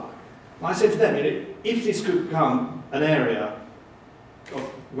butterfly. And I said to them, you know, if this could become an area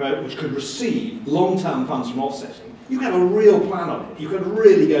which could receive long-term funds from offsetting, you could have a real plan on it. You could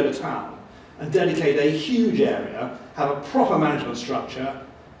really go to town and dedicate a huge area, have a proper management structure,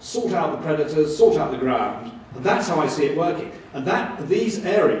 sort out the predators, sort out the ground, and that's how I see it working. And these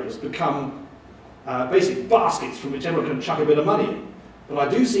areas become basic baskets from which everyone can chuck a bit of money in. But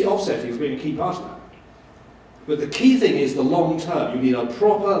I do see offsetting as being a key part of that. But the key thing is the long term. You need a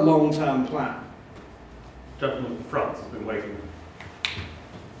proper long-term plan. Gentleman at the front has been waiting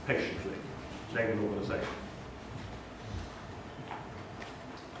patiently. Name and organisation.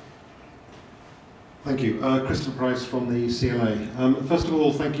 Thank you. Christopher Price from the CLA. First of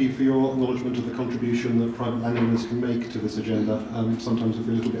all, thank you for your acknowledgement of the contribution that private landowners can make to this agenda. Sometimes we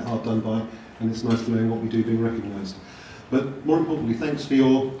feel a little bit hard done by, and it's nice to know what we do being recognised. But more importantly, thanks for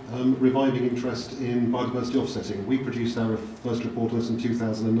your reviving interest in biodiversity offsetting. We produced our first report on this in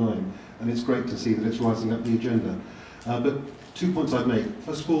 2009, and it's great to see that it's rising up the agenda. But 2 points I'd make.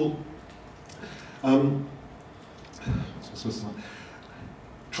 First of all,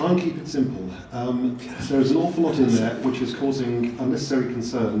 try and keep it simple. There's an awful lot in there which is causing unnecessary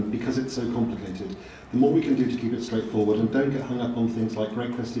concern because it's so complicated. The more we can do to keep it straightforward and don't get hung up on things like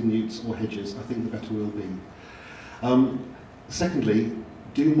great crested newts or hedges, I think the better we'll be. Secondly,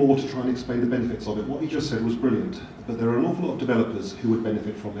 do more to try and explain the benefits of it. What he just said was brilliant, but there are an awful lot of developers who would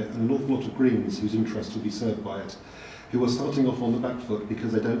benefit from it, and an awful lot of Greens whose interests would be served by it, who are starting off on the back foot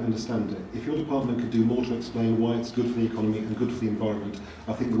because they don't understand it. If your department could do more to explain why it's good for the economy and good for the environment,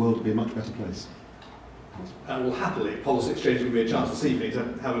 I think the world would be a much better place. Well, happily, Policy Exchange will be a chance this evening to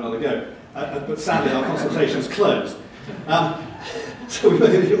have another go. But sadly, our consultation's closed. So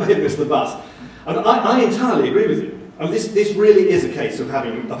you may have missed the bus. And I entirely agree with you. I mean, this really is a case of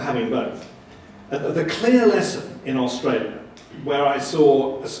having both. The clear lesson in Australia, where I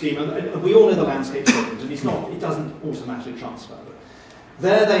saw a scheme, and we all know the landscape problems, and it doesn't automatically transfer. But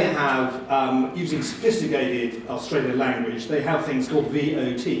there they have, using sophisticated Australian language, they have things called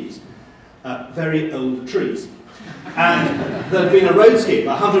VOTs, very old trees. And there had been a road scheme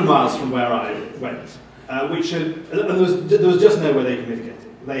 100 miles from where I went, and there was just no way they could mitigate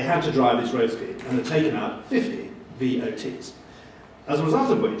it. They had to drive this road scheme, and had taken out 50 VOTs. As a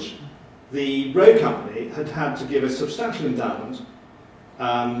result of which, the road company had had to give a substantial endowment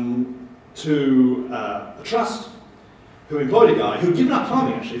to a trust who employed a guy who'd given up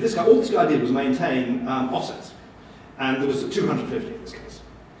farming, actually. All this guy did was maintain offsets, and there was 250 in this case.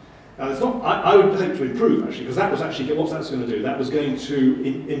 Now, it's not, I would hope to improve, actually, because that was actually, what that's going to do, that was going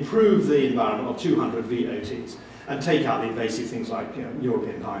to improve the environment of 200 VOTs and take out the invasive things like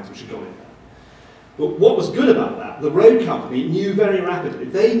European pines, which had gone in there. But what was good about that, the road company knew very rapidly.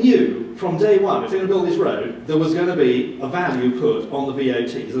 They knew from day one, if they were going to build this road, there was going to be a value put on the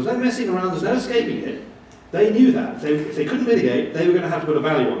VOTs. There was no messing around, there was no escaping it. They knew that. If they couldn't mitigate, they were going to have to put a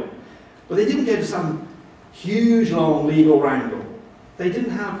value on it. But they didn't go to some huge, long legal wrangle. They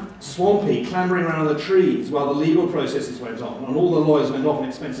didn't have Swampy clambering around the trees while the legal processes went on, and all the lawyers went off on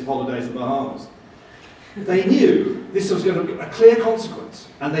expensive holidays in the Bahamas. They knew this was going to be a clear consequence,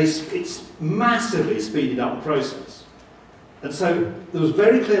 and it's massively speeded up the process. And so there was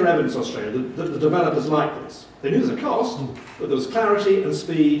very clear evidence in Australia that the developers liked this. They knew there was a cost, but there was clarity and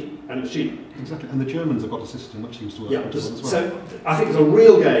speed, and it was cheaper. Exactly, and the Germans have got a system which seems to work as well. So I think it's a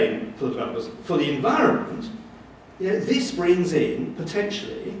real gain for the developers. For the environment, this brings in,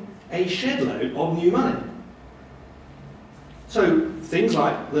 potentially, a shed load of new money. So things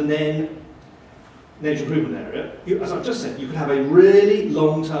like the Nature Improvement Area, as I've just said, you could have a really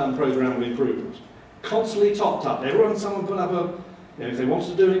long-term programme of improvement, constantly topped up. Someone put up if they wanted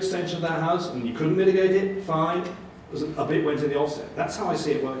to do an extension of their house and you couldn't mitigate it, fine, a bit went in the offset. That's how I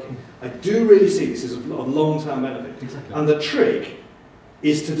see it working. I do really see this as a long-term benefit. Exactly. And the trick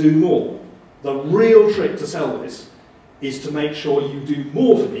is to do more. The real trick to sell this is to make sure you do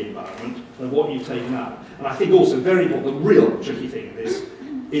more for the environment than what you've taken out. And I think also very important, the real tricky thing in this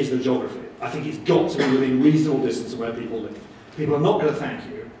is the geography. I think it's got to be within reasonable distance of where people live. People are not going to thank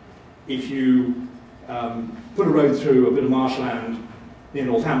you if you put a road through a bit of marshland near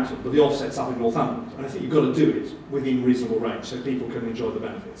Northampton, but the offset's up in Northumberland. And I think you've got to do it within reasonable range so people can enjoy the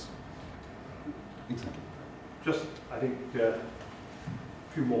benefits. Exactly. Just, I think, a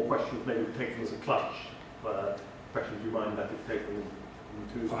few more questions, maybe we take them as a clutch. Questions you mind that if take them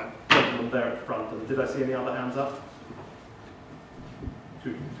to gentlemen there at the front. And did I see any other hands up?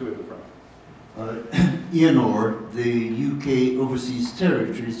 Two in the front. Ian Orr, the UK Overseas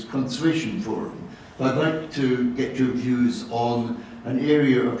Territories Conservation Forum. I'd like to get your views on an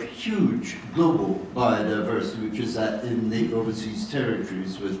area of huge global biodiversity, which is that in the overseas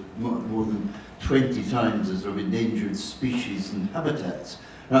territories with more than 20 times as of endangered species and habitats.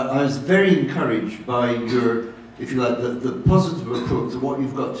 Now, I was very encouraged by your, if you like, the positive approach. What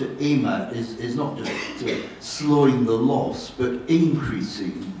you've got to aim at is not just slowing the loss, but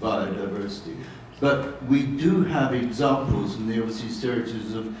increasing biodiversity. But we do have examples in the overseas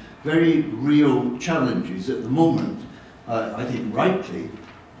territories of very real challenges at the moment. I think rightly,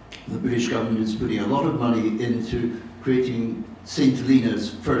 the British government is putting a lot of money into creating St Helena's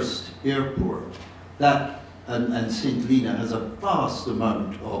first airport. That, and St Helena has a vast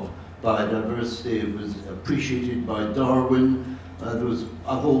amount of biodiversity. It was appreciated by Darwin. There was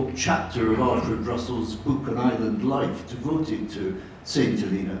a whole chapter of Alfred Russell's book On Island Life devoted to St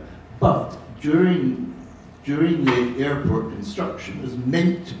Helena. But during the airport construction, it was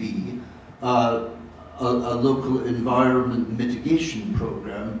meant to be a local environment mitigation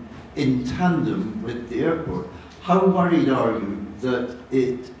program in tandem with the airport. How worried are you that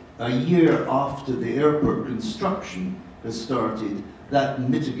a year after the airport construction has started, that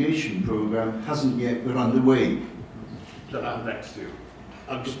mitigation program hasn't yet got underway? Next to you.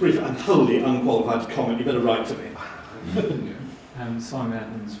 I'm just brief. I'm wholly unqualified to comment. You better write to me. Simon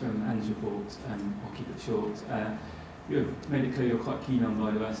Evans from Anne's Report. I'll keep it short. You have made it clear you're quite keen on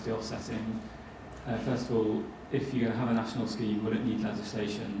biodiversity offsetting. First of all, if you're going to have a national scheme, will it need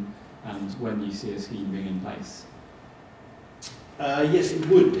legislation, and when do you see a scheme being in place? Yes, it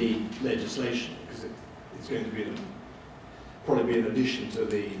would need legislation, because it's going to be probably be in addition to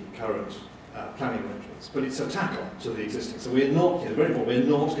the current planning arrangements, but it's a tack-on to the existing. So we're not, very important, we're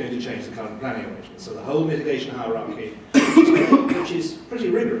not going to change the current planning arrangements. So the whole mitigation hierarchy, which is pretty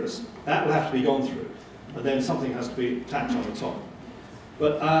rigorous, that will have to be gone through, and then something has to be tacked on the top.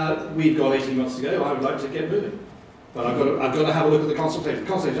 But we've got 18 months to go. I would like to get moving. But I've got to have a look at the consultation. The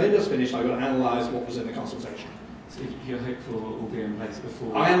consultation ain't just finished. I've got to analyse what was in the consultation. So you're hopeful it will be in place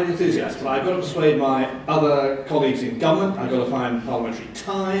before? I am an enthusiast, but I've got to persuade my other colleagues in government. I've got to find parliamentary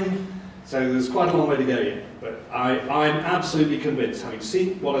time. So there's quite a long way to go yet. But I'm absolutely convinced, having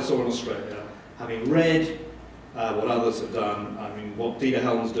seen what I saw in Australia, having read what others have done, I mean, what Dieter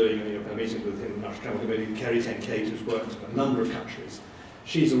Helm's doing, a meeting with him, the National Capital Committee, Kerry 10K, who's worked in a number of countries.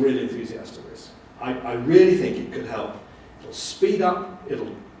 She's a real enthusiast of this. I really think it could help. It'll speed up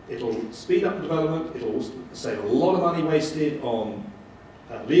development. It'll save a lot of money wasted on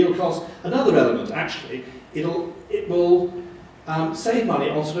legal costs. Another element, actually, it will save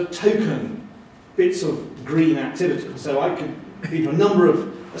money on sort of token bits of green activity. So I could be to a number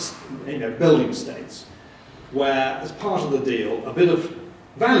of building estates where, as part of the deal, a bit of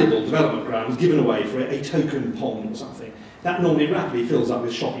valuable development ground is given away for a token pond or something. That normally rapidly fills up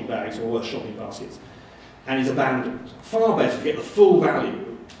with shopping bags or worse, shopping baskets, and is abandoned. Far better to get the full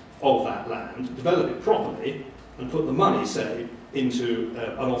value of that land, develop it properly, and put the money, say, into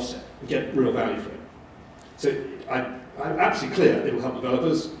an offset and get real value for it. So I'm absolutely clear it will help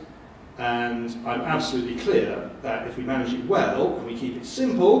developers, and I'm absolutely clear that if we manage it well, and we keep it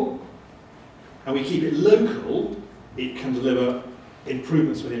simple, and we keep it local, it can deliver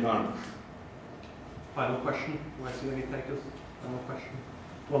improvements for the environment. Final question. Do I see any takers? Final question.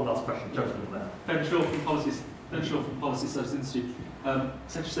 One last question. Gentleman there. Ben Shaw from Policy Studies Institute.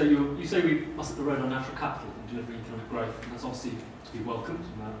 Secretary, you say we must erode our natural capital in delivering economic growth, and that's obviously to be welcomed.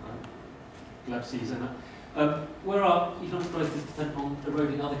 I'm glad to see you say that. Where our economic growth is dependent on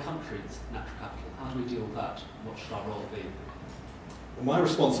eroding other countries' natural capital. How do we deal with that? What should our role be? Well, my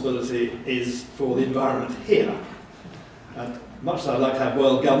responsibility is for the environment here. Much as I'd like to have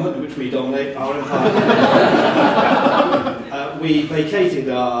world government, in which we dominate our empire, we vacated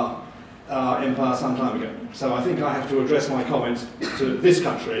our empire some time ago. So I think I have to address my comments to this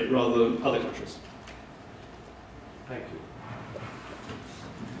country rather than other countries. Thank you.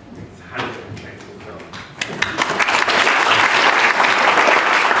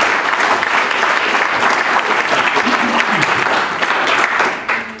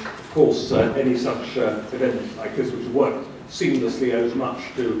 Of course, any such event like this which worked seamlessly owes much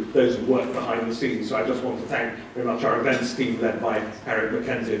to those who work behind the scenes. So I just want to thank very much our events team led by Harriet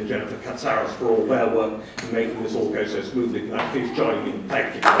McKenzie and Jennifer Katsaros for all their work in making this all go so smoothly. Can I please join me in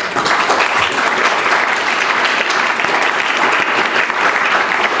thanking you.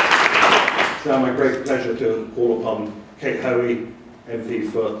 It's now my great pleasure to call upon Kate Hoey,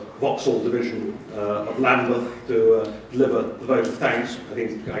 MP for Vauxhall Division of Lambeth, to deliver the vote of thanks. I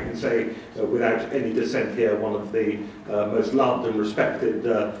think I can say, without any dissent here, one of the most loved and respected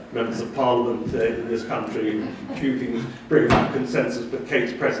members of Parliament in this country. Few things bring about consensus, but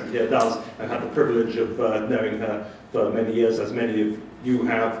Kate's presence here does. I've had the privilege of knowing her for many years, as many of you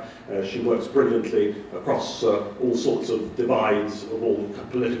have. She works brilliantly across all sorts of divides of all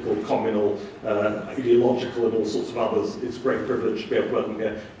political, communal, ideological and all sorts of others. It's a great privilege to be able to welcome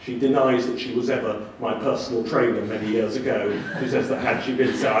her. She denies that she was ever my personal trainer many years ago. She says that had she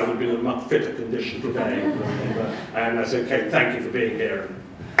been so, I would have been in a much fitter condition today. And I say, Kate, thank you for being here.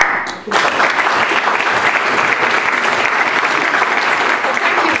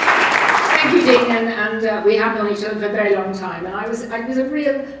 Thank you, Dean, and we have known each other for a very long time, and it was a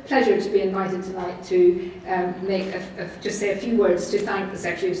real pleasure to be invited tonight to just say a few words to thank the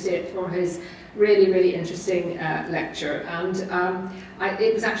Secretary of State for his really, really interesting lecture, and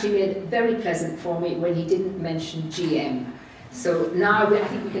it was actually made very pleasant for me when he didn't mention GM. So now I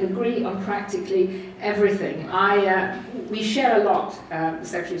think we can agree on practically everything. We share a lot, the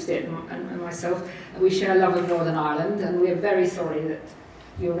Secretary of State and myself, we share a love of Northern Ireland, and we are very sorry that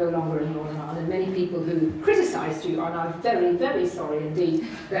you're no longer in Northern Ireland. Many people who criticised you are now very, very sorry indeed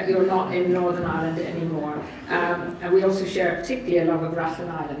that you're not in Northern Ireland anymore. And we also share particularly a love of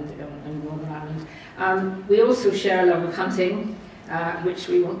Rathlin Island in Northern Ireland. We also share a love of hunting, which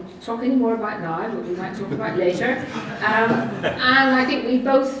we won't talk any more about now, but we might talk about later. And I think we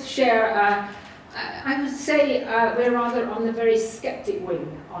both share, I would say we're rather on the very sceptic wing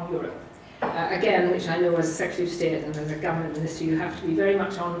on Europe. again, which I know as a Secretary of State and as a government minister, you have to be very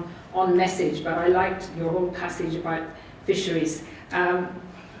much on message, but I liked your whole passage about fisheries. And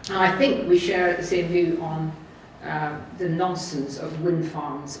I think we share the same view on the nonsense of wind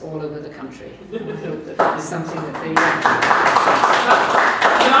farms all over the country. That is something that they...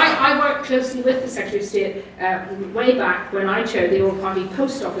 I worked closely with the Secretary of State way back when I chaired the All Party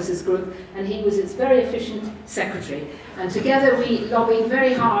Post Offices Group, and he was its very efficient secretary. And together we lobbied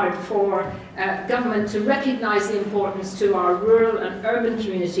very hard for government to recognise the importance to our rural and urban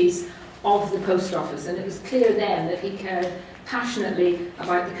communities of the post office. And it was clear then that he cared passionately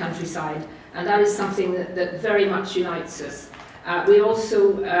about the countryside. And that is something that very much unites us. We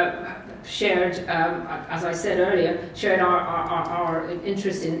also shared, as I said earlier, shared our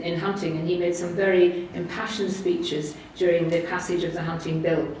interest in hunting, and he made some very impassioned speeches during the passage of the hunting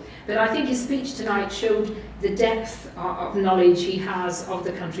bill. But I think his speech tonight showed the depth of knowledge he has of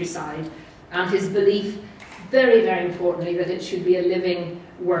the countryside, and his belief, very, very importantly, that it should be a living,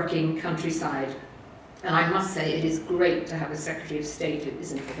 working countryside. And I must say it is great to have a Secretary of State who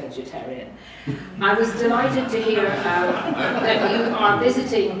isn't a vegetarian. I was delighted to hear that you are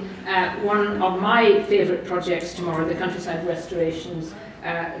visiting one of my favourite projects tomorrow, the Countryside Restorations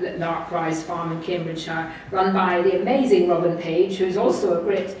Lark Rise Farm in Cambridgeshire, run by the amazing Robin Page, who's also a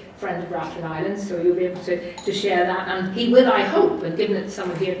great friend of Rathlin Island, so you'll be able to share that. And he will, I hope, and given that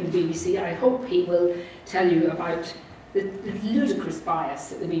someone here from the BBC, I hope he will tell you about the ludicrous bias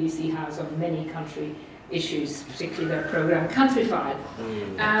that the BBC has on many country issues, particularly their programme Countryfied.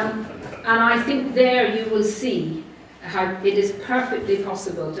 And I think there you will see how it is perfectly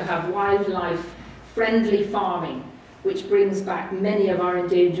possible to have wildlife-friendly farming, which brings back many of our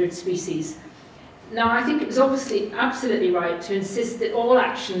endangered species. Now, I think it was obviously absolutely right to insist that all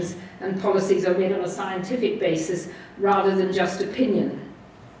actions and policies are made on a scientific basis rather than just opinion.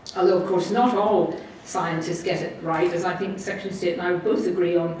 Although, of course, not all scientists get it right, as I think the Secretary of State and I both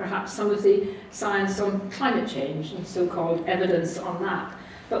agree on perhaps some of the science on climate change and so-called evidence on that.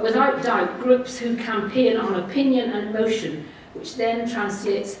 But without doubt, groups who campaign on opinion and emotion, which then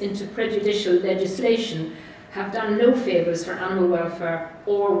translates into prejudicial legislation, have done no favours for animal welfare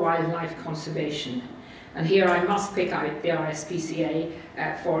or wildlife conservation. And here I must pick out the RSPCA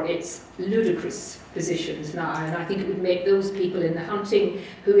for its ludicrous positions now, and I think it would make those people in the hunting,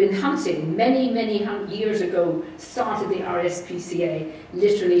 who in hunting many years ago started the RSPCA,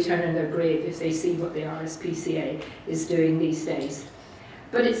 literally turn in their grave if they see what the RSPCA is doing these days.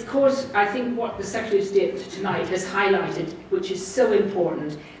 But it's, of course, I think what the Secretary of State tonight has highlighted, which is so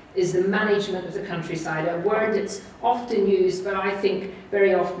important, is the management of the countryside, a word that's often used, but I think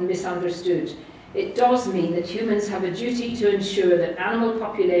very often misunderstood. It does mean that humans have a duty to ensure that animal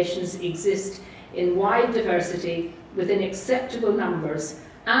populations exist in wide diversity within acceptable numbers,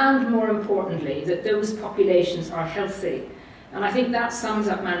 and more importantly, that those populations are healthy. And I think that sums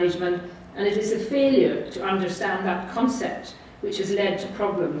up management, and it is a failure to understand that concept which has led to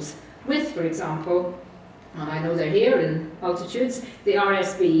problems with, for example, and I know they're here in altitudes, the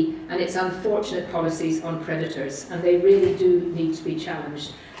RSB and its unfortunate policies on predators, and they really do need to be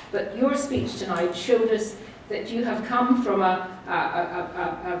challenged. But your speech tonight showed us that you have come from a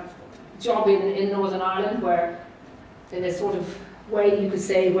job in Northern Ireland where, in a sort of way you could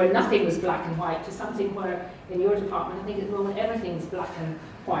say, where nothing was black and white, to something where, in your department, I think at the moment everything's black and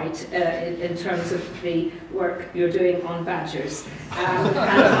white in terms of the work you're doing on badgers.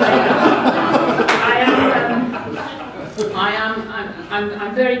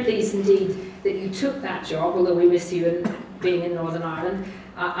 I'm very pleased indeed that you took that job, although we miss you in being in Northern Ireland.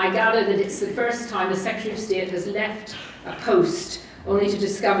 I gather that it's the first time a Secretary of State has left a post only to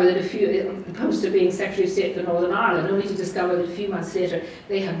discover that the post of being Secretary of State for Northern Ireland, only to discover that a few months later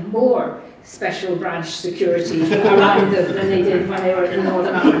they have more special branch security around them than they did when they were in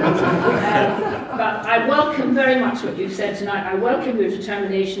Northern Ireland. But I welcome very much what you've said tonight. I welcome your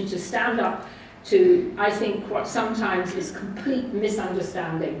determination to stand up to, I think, what sometimes is complete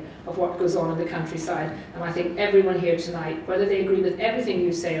misunderstanding of what goes on in the countryside. And I think everyone here tonight, whether they agree with everything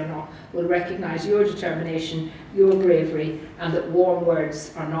you say or not, will recognise your determination, your bravery, and that warm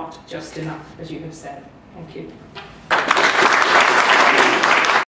words are not just enough, as you have said. Thank you.